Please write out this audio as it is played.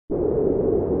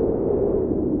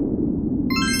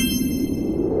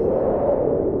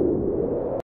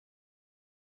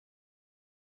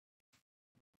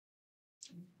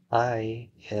Hi,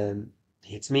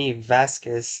 it's me,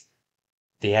 Vasquez,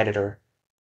 the editor.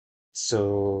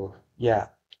 So, yeah,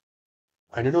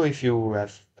 I don't know if you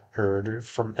have heard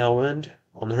from Ellen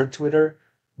on her Twitter,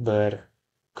 but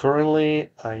currently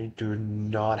I do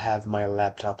not have my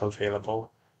laptop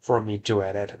available for me to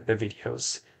edit the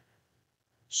videos.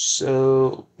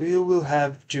 So, we will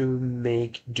have to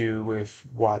make do with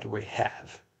what we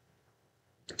have.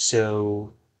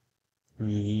 So,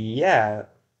 yeah,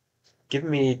 give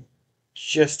me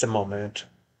just a moment.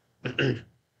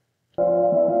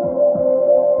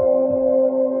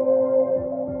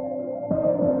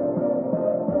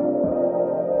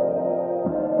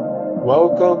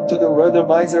 Welcome to the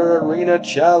Randomizer Arena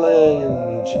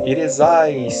Challenge! It is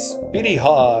I, Speedy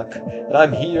Hawk, and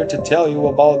I'm here to tell you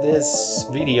about this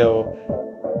video.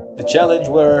 The challenge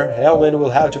where Elwin will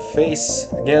have to face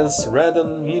against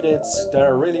random units that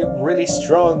are really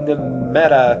strong and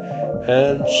meta,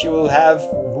 and she will have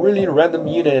really random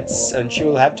units, and she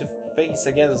will have to face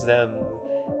against them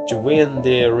to win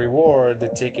the reward, the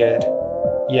ticket.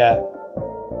 Yeah.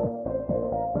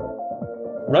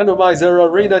 Randomizer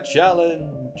Arena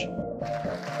Challenge!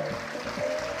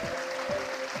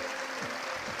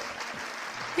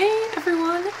 Hey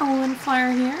everyone, Owen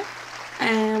Flyer here,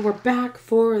 and we're back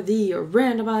for the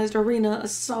Randomized Arena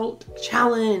Assault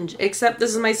Challenge, except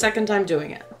this is my second time doing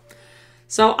it.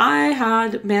 So I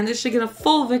had managed to get a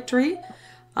full victory,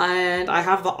 and I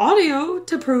have the audio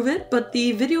to prove it, but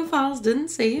the video files didn't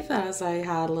save as I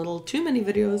had a little too many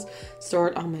videos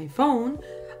stored on my phone.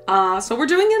 So we're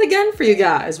doing it again for you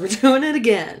guys. We're doing it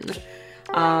again.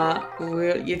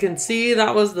 You can see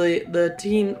that was the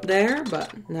team there,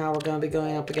 but now we're going to be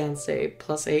going up against a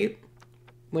 +8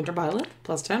 Winter Violet,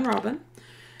 +10 Robin,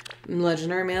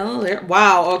 Legendary Male.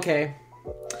 Wow, okay.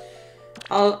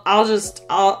 I'll just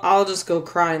go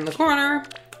cry in the corner.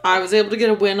 I was able to get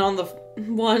a win on the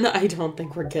one. I don't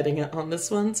think we're getting it on this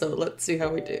one, so let's see how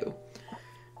we do.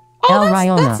 Oh,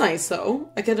 that's nice though.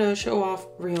 I get to show off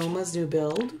Ryoma's new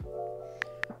build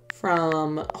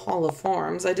from Hall of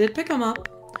Forms. I did pick him up,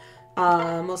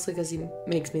 mostly because he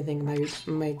makes me think of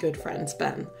my good friend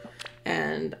Sven.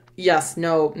 And yes,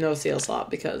 no seal slot,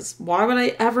 because why would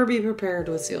I ever be prepared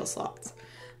with seal slots?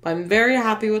 But I'm very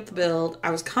happy with the build. I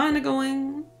was kind of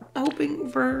hoping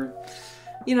for,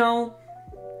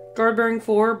 guard bearing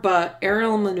 4, but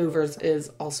aerial maneuvers is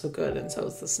also good, and so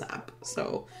is the snap.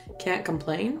 So can't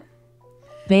complain.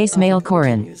 Base male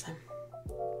Corin.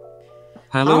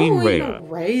 Halloween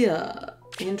Rhea.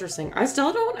 Interesting. I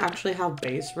still don't actually have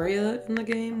base Rhea in the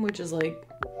game, which is like...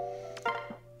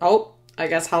 Oh, I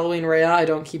guess Halloween Rhea I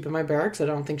don't keep in my barracks. I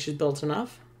don't think she's built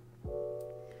enough.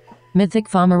 Mythic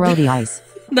Famarodi Ice.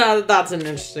 That's an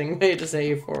interesting way to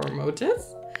say for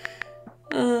Motus.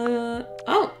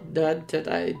 Oh, did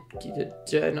I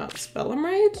not spell him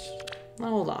right?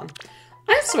 Hold on.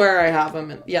 I swear I have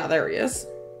him in... Yeah, there he is.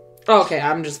 Okay,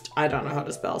 I don't know how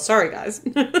to spell. Sorry, guys.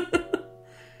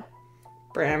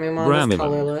 Bramimon is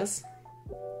colorless.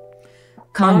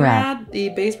 Conrad. The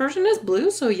base version is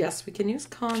blue, so yes, we can use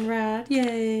Conrad.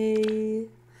 Yay.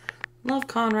 Love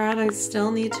Conrad. I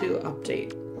still need to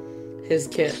update his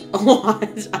kit a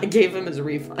lot. I gave him his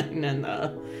refine, and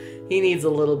he needs a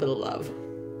little bit of love.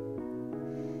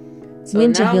 So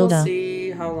now we'll see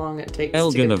how long it takes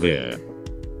to get green.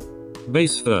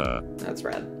 Base fur. That's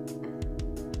red.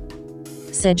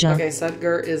 Sedja. Okay,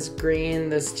 Sedgar is green.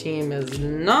 This team is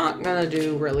not gonna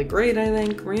do really great, I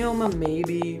think. Ryoma,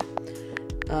 maybe.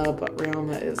 But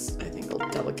Ryoma is, I think, a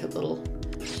delicate little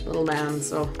man,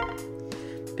 so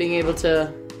being able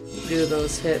to do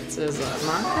those hits is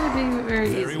not gonna be very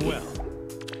easy. Very well.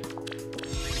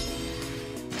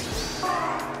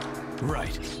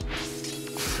 Right.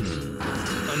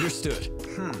 Understood.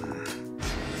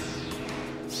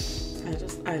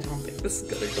 I don't think this is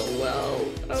gonna go well.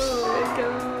 Oh my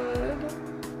god.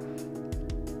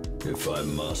 If I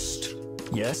must.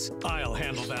 Yes, I'll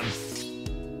handle them.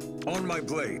 On my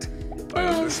blade.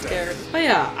 I'm scared. But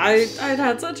yeah, I'd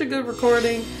had such a good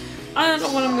recording. I don't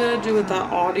know what I'm gonna do with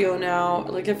that audio now.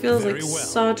 Like, it feels like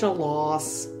such a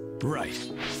loss. Right.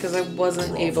 Because I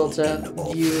wasn't able to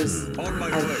use... On my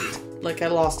blade. Like, I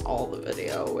lost all the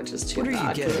video, which is too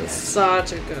bad, because it's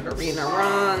such a good arena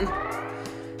run.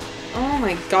 Oh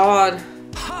my god.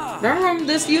 Remember when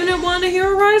this unit won a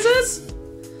Hero Rises?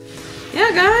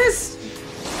 Yeah, guys.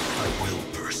 I will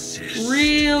persist.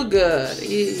 Real good.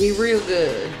 He real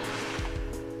good.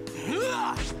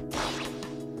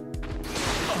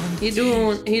 He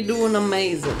doing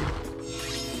amazing.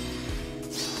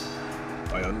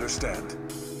 I understand.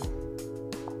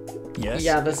 Yes.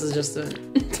 Yeah, this is just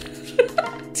an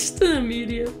just an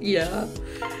immediate yeah.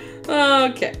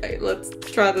 Okay, let's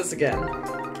try this again.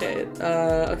 Okay,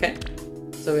 okay.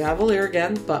 So we have Valir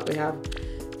again, but we have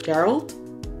Geralt.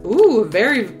 Ooh,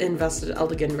 very invested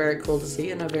Eldigan, very cool to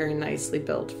see, and a very nicely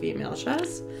built female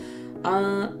Shez.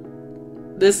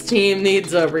 This team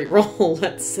needs a reroll,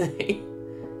 let's say.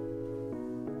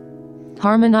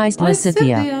 Harmonized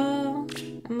Lysithea.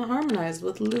 And harmonized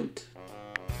with loot.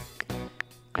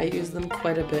 I use them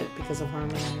quite a bit because of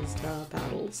harmonized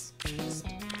battles. Just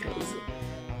because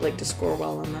I like to score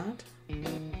well on that.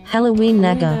 Halloween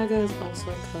Naga. Naga is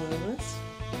also colorless.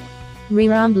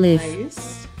 Riramblif.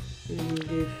 Nice.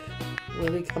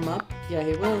 Will he come up? Yeah,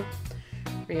 he will.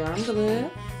 Riamblif.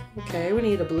 Okay, we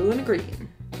need a blue and a green.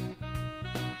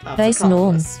 That's Base a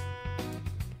colorless.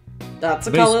 That's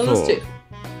a Base colorless Claw. too.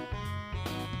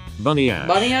 Bunny Ash.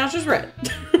 Bunny Ash is red.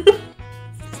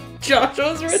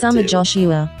 Joshua's red Summer too.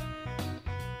 Joshua.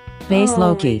 Base Oh my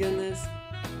Loki. goodness.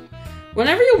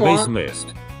 Whenever you Base want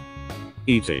Mist.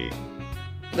 E.T.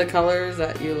 the colors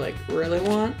that you like really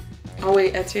want. Oh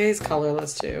wait, Etier's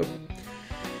colorless too.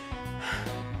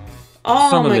 Oh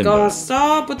Summer my Limbo. gosh,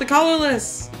 stop with the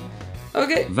colorless.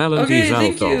 Okay, Valentine's okay,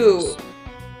 thank Alphonse. you.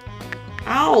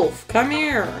 Alf, come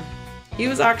here. He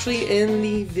was actually in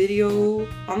the video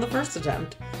on the first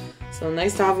attempt. So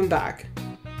nice to have him back.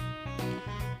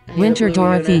 I need a Winter blue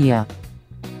unit. Dorothea.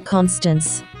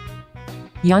 Constance.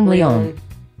 Young Leon.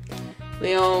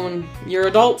 Leon, your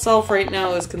adult self right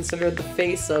now is considered the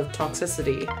face of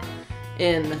toxicity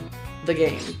in the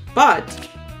game. But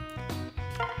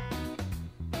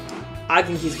I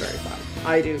think he's very fun.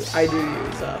 I do use I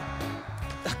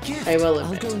will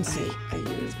admit I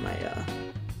use my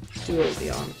dual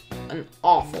Leon an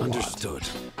awful lot. Understood.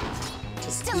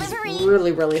 Just he's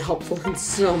really, really helpful in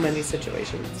so many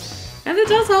situations. And it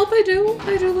does help, I do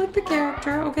like the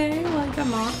character, okay? Like, I'm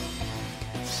not,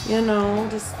 you know,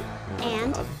 just...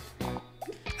 And?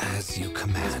 As you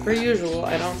command. Per usual,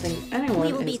 I don't think anyone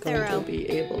We will be is going thorough. to be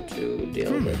able to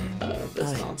deal with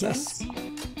this nonsense.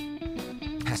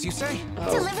 As you say.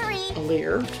 Oh, Delivery.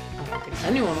 Alir. I don't think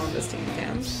anyone on this team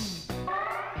can.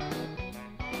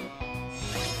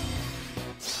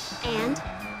 And?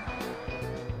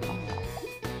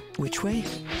 Which way?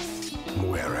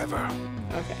 Wherever.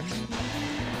 Okay.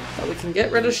 But we can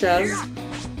get rid of Shez.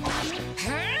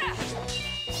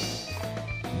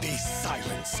 Be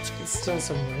silenced. It's still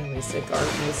some really sick art,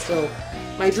 and it's still...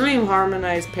 My dream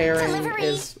harmonized pairing Delivery.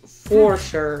 is for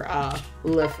sure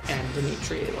Lif and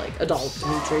Dimitri, like adult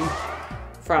Dimitri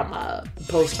from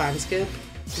post-time skip.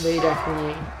 They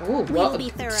definitely... Oh, will what? be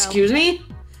thorough. Excuse me?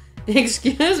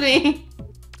 Excuse me?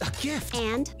 A gift.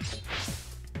 And?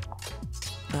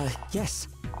 Yes.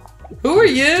 Who are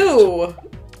you?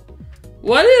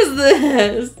 What is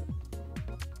this?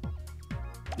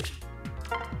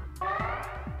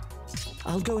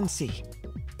 I'll go and see.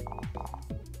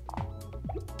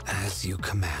 As you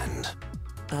command.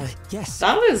 Yes.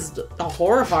 That is a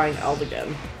horrifying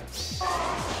Eldigan.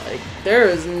 Like, there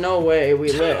is no way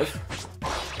we live.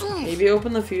 Maybe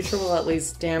Open the Future will at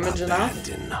least damage enough.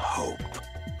 Abandon hope.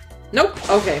 Nope.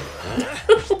 Okay.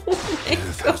 Oh my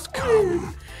Death has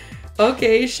come.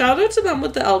 Okay, shout out to them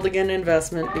with the Eldigan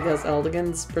investment because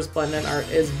Eldigan's resplendent art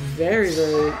is very,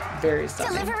 very, very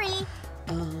stunning. Delivery.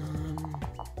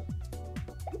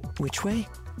 Which way?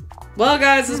 Well,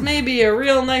 guys, this may be a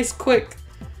real nice, quick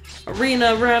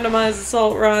arena randomized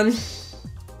assault run.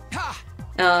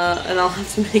 And I'll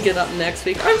have to make it up next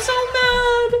week. I'm so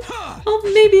mad!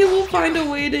 Maybe we'll find a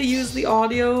way to use the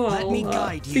audio. me I'll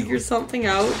guide you. figure something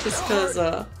out just because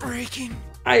Breaking.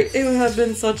 it would have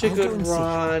been such a I'll go good and see.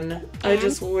 run. I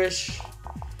just wish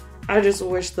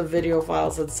the video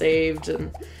files had saved,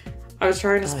 and I was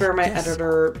trying to spare my yes.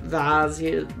 editor Vaz. He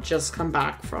had just come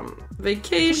back from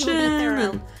vacation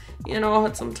thorough. and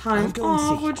had some time I'll go and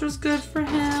off, see. which was good for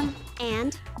him.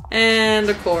 And?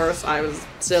 Of course, I was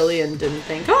silly and didn't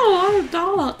think, I'll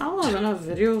have enough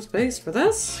video space for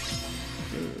this.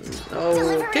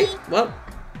 Okay, well,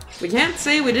 we can't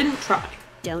say we didn't try.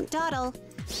 Don't dawdle.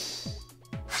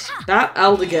 That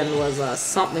Eldigan was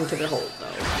something to behold,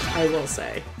 though, I will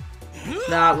say.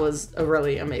 That was a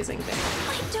really amazing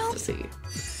thing to see.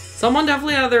 Someone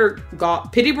definitely either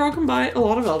got pity broken by a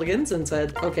lot of Eldigans and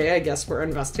said, okay, I guess we're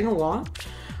investing a lot,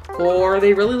 or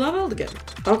they really love Eldigan.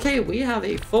 Okay, we have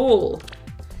a full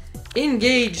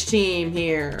engaged team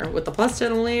here with the plus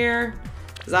 10 Lear.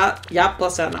 Is that, yeah,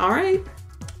 plus 10, alright.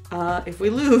 If we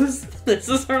lose, this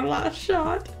is our last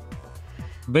shot.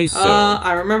 Base Soul.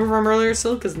 I remember from earlier,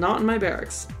 Silk is not in my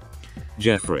barracks.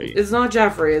 Jeffrey. It's not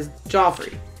Jeffrey, it's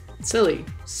Joffrey.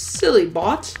 Silly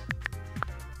bot.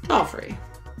 Joffrey.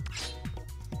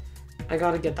 I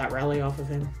gotta get that rally off of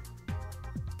him.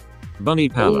 Bunny Ooh,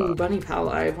 Pala. Bunny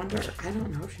Pala. I wonder. I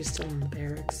don't know if she's still in the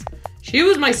barracks. She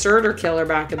was my Surtur killer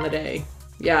back in the day.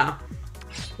 Yeah.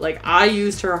 Like, I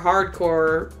used her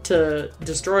hardcore to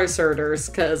destroy Surturs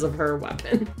because of her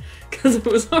weapon. Because it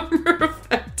was armor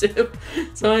effective.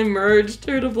 So I merged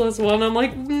her to +1. I'm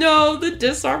like, no, the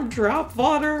disarm drop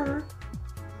fodder.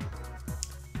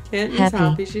 Canton's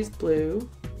happy she's blue.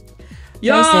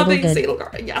 Yeah, big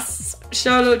Edelgard. Yes.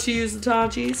 Shout out to you,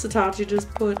 Satachi. Satachi just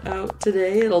put out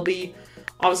today. It'll be,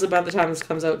 obviously by the time this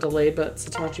comes out, delayed, but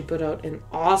Satachi put out an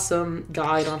awesome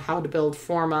guide on how to build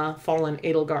Forma Fallen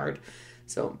Edelgard.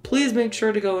 So please make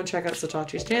sure to go and check out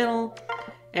Satachi's channel,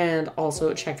 and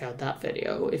also check out that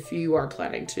video if you are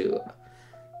planning to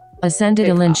Ascended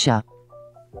Alinsha.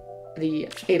 The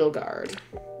Edelgard,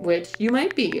 which you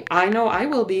might be. I know I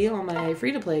will be on my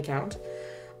free-to-play account.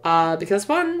 Because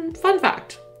fun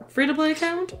fact, free-to-play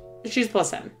account, she's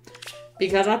 +10.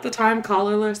 Because at the time,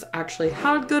 Collarless actually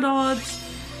had good odds.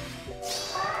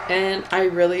 And I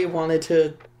really wanted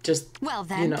to just,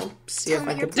 you know, see if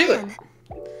I could do it.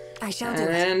 I shall do it.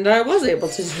 And I was able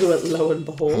to do it, lo and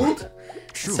behold.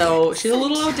 So she's a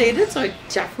little outdated, so I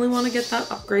definitely want to get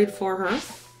that upgrade for her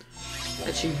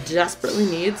that she desperately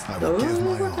needs. Though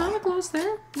we're kind of close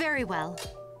there. Very well.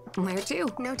 Where to?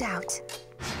 No doubt.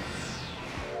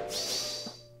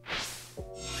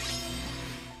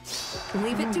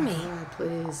 Leave it to me. Oh,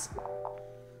 please.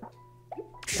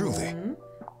 Truly.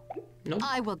 Nope.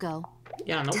 I will go.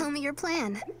 Yeah, nope. Tell me your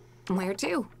plan. Where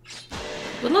to?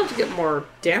 Would love to get more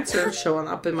dancers showing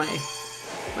up in my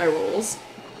roles.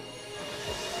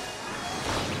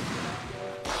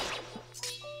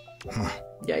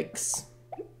 Yikes.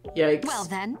 Yikes. Well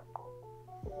then.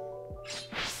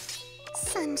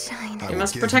 Sunshine. You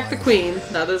must protect the queen.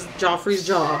 That is Joffrey's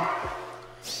job.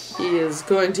 He is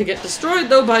going to get destroyed,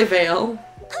 though, by Vale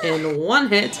in one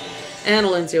hit, and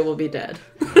Alencia will be dead.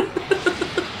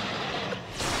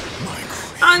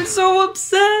 I'm so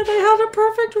upset. I had a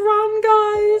perfect run,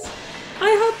 guys. I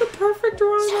had the perfect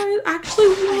run. I had actually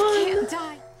won. I can't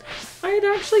die. I had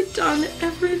actually done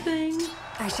everything.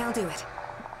 I shall do it.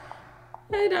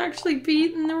 I had actually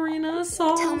beaten Arena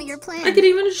Assault. Tell me your plan. I could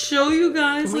even show you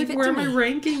guys Leave like it where to my me.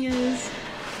 ranking is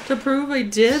to prove I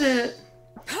did it.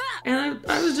 And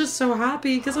I was just so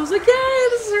happy because I was like, yay,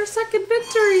 this is our second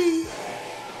victory.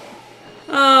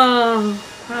 Oh,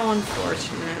 how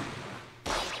unfortunate.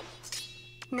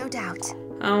 No doubt.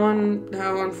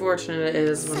 How unfortunate it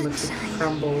is when the cookie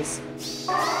crumbles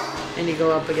and you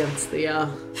go up against the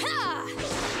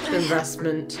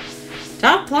investment. To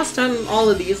have +10 all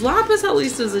of these, Lapis at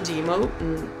least is a demote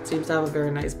and seems to have a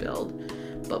very nice build.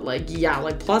 But like, yeah,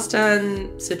 like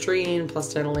 +10 Citrine,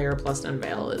 +10 Alair, +10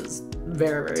 Veil is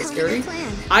very, very Tell me scary. your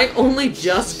plan. I only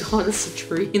just got a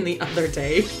Citrine the other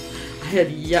day. I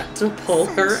had yet to pull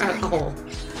her at all.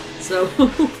 So,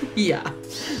 yeah.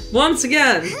 Once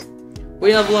again,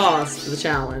 we have lost the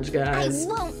challenge, I guys.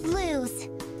 won't lose.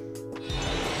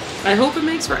 I hope it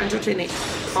makes for entertaining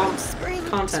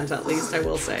content, at least, I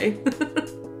will say.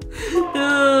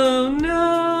 Oh,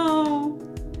 no.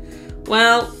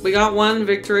 Well, we got one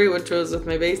victory, which was with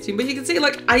my base team. But you can see,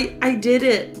 like, I did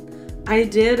it. I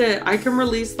did it. I can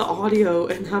release the audio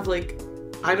and have, like,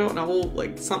 I don't know,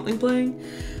 like, something playing.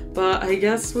 But I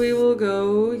guess we will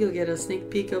go. You'll get a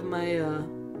sneak peek of my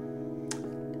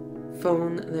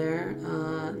phone there.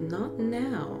 Not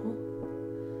now.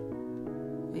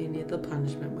 We need the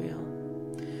punishment wheel.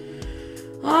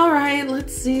 Alright,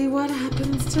 let's see what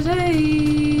happens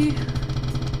today.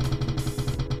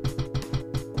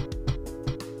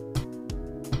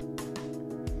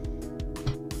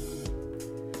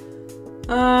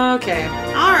 Okay,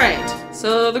 alright.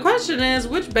 So the question is,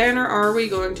 which banner are we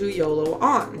going to YOLO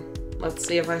on? Let's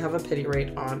see if I have a pity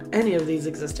rate on any of these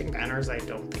existing banners. I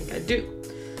don't think I do.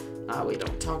 We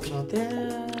don't talk about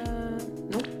that.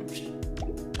 Nope.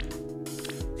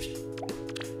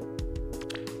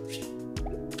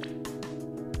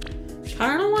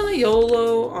 I don't want to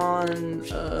YOLO on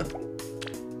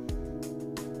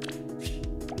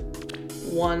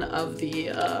one of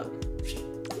the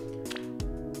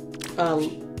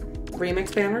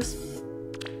remix banners.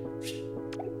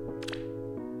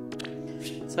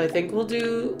 So I think we'll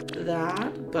do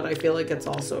that, but I feel like it's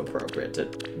also appropriate to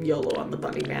YOLO on the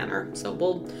bunny banner. So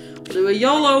we'll do a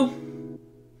YOLO.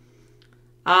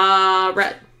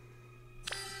 Red.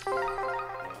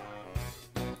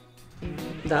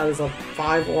 That is a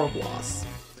 5 orb loss.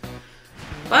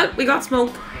 But we got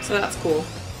smoke, so that's cool.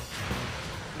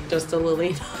 Just a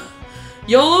Lily.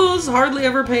 YOLOs hardly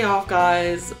ever pay off,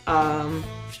 guys.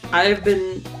 I've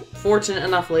been fortunate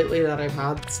enough lately that I've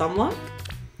had some luck.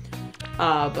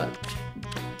 But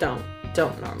don't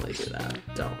normally do that.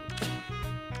 Don't.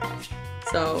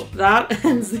 So that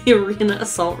ends the Arena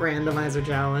Assault Randomizer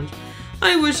Challenge.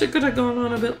 I wish it could have gone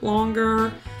on a bit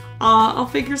longer. I'll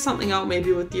figure something out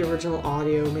maybe with the original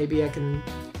audio. Maybe I can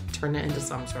turn it into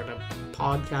some sort of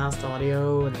podcast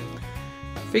audio and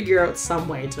figure out some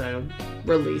way to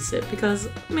release it because,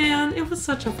 man, it was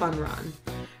such a fun run.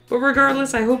 But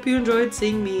regardless, I hope you enjoyed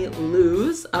seeing me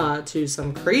lose to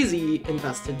some crazy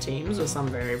infested teams with some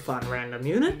very fun random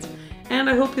units. And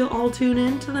I hope you'll all tune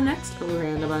in to the next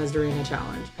Randomized Arena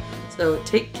Challenge. So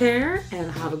take care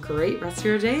and have a great rest of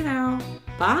your day now.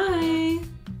 Bye!